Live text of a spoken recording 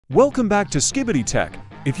Welcome back to SKIBIDI Tech.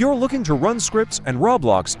 If you're looking to run scripts and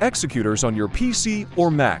Roblox executors on your PC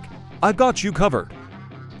or Mac, I've got you covered.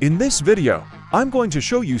 In this video, I'm going to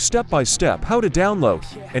show you step-by-step how to download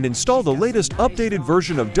and install the latest updated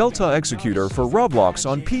version of Delta Executor for Roblox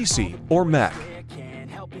on PC or Mac.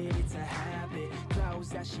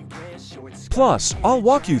 Plus, I'll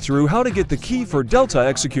walk you through how to get the key for Delta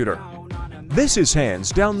Executor. This is hands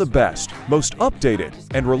down the best, most updated,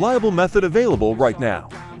 and reliable method available right now.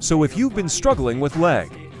 So if you've been struggling with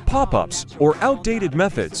lag, pop-ups, or outdated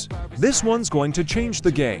methods, this one's going to change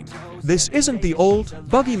the game. This isn't the old,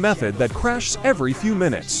 buggy method that crashes every few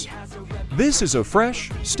minutes. This is a fresh,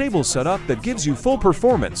 stable setup that gives you full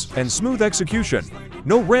performance and smooth execution.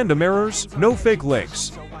 No random errors, no fake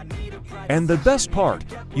links. And the best part,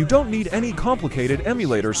 you don't need any complicated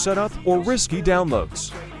emulator setup or risky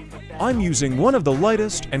downloads. I'm using one of the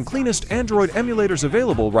lightest and cleanest Android emulators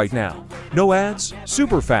available right now. No ads,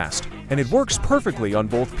 super fast, and it works perfectly on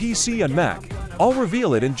both PC and Mac. I'll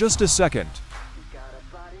reveal it in just a second.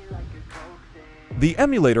 The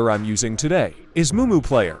emulator I'm using today is MuMu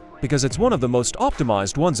Player because it's one of the most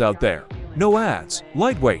optimized ones out there. No ads,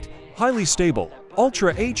 lightweight, highly stable,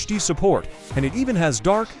 Ultra HD support, and it even has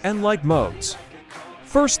dark and light modes.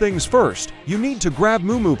 First things first, you need to grab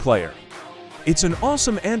MuMu Player. It's an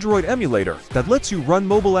awesome Android emulator that lets you run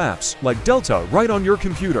mobile apps like Delta right on your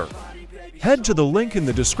computer. Head to the link in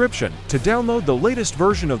the description to download the latest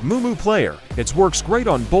version of MuMu Player. It works great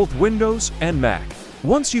on both Windows and Mac.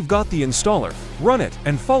 Once you've got the installer, run it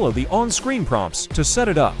and follow the on-screen prompts to set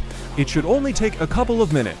it up. It should only take a couple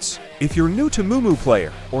of minutes. If you're new to MuMu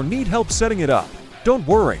Player or need help setting it up, don't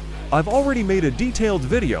worry, I've already made a detailed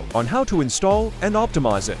video on how to install and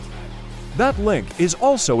optimize it. That link is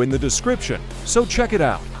also in the description, so check it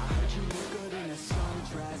out.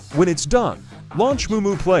 When it's done, launch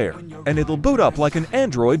MuMu Player, and it'll boot up like an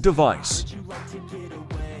Android device.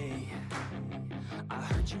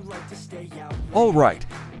 Alright,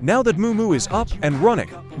 now that MuMu is up and running,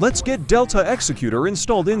 let's get Delta Executor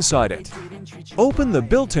installed inside it. Open the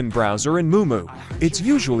built-in browser in MuMu. It's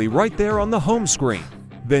usually right there on the home screen.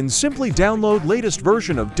 Then simply download latest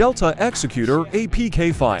version of Delta Executor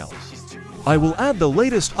APK file. I will add the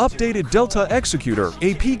latest updated Delta Executor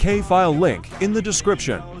APK file link in the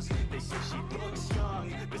description.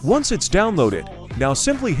 Once it's downloaded, now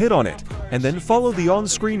simply hit on it and then follow the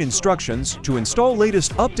on-screen instructions to install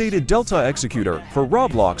latest updated Delta Executor for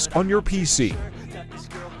Roblox on your PC.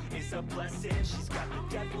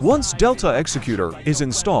 Once Delta Executor is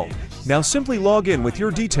installed, now simply log in with your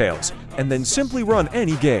details and then simply run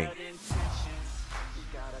any game.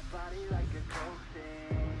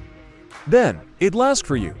 Then, it'll ask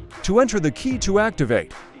for you to enter the key to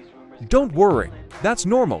activate. Don't worry, that's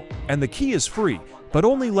normal, and the key is free, but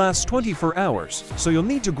only lasts 24 hours, so you'll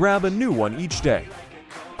need to grab a new one each day.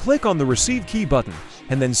 Click on the Receive Key button,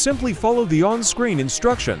 and then simply follow the on-screen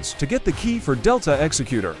instructions to get the key for Delta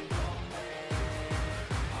Executor.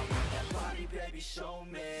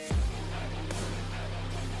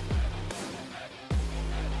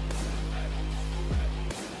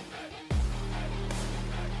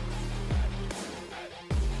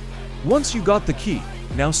 Once you got the key,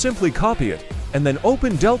 now simply copy it, and then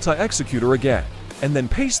open Delta Executor again, and then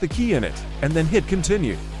paste the key in it, and then hit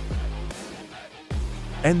Continue.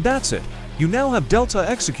 And that's it. You now have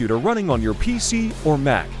Delta Executor running on your PC or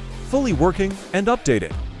Mac, fully working and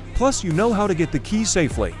updated. Plus you know how to get the key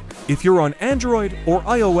safely. If you're on Android or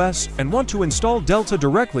iOS and want to install Delta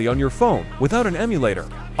directly on your phone without an emulator,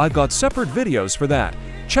 I've got separate videos for that.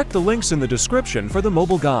 Check the links in the description for the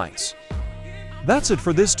mobile guides. That's it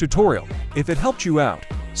for this tutorial. If it helped you out,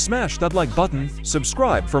 smash that like button,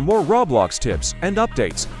 subscribe for more Roblox tips and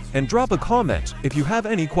updates, and drop a comment if you have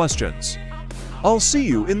any questions. I'll see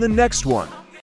you in the next one.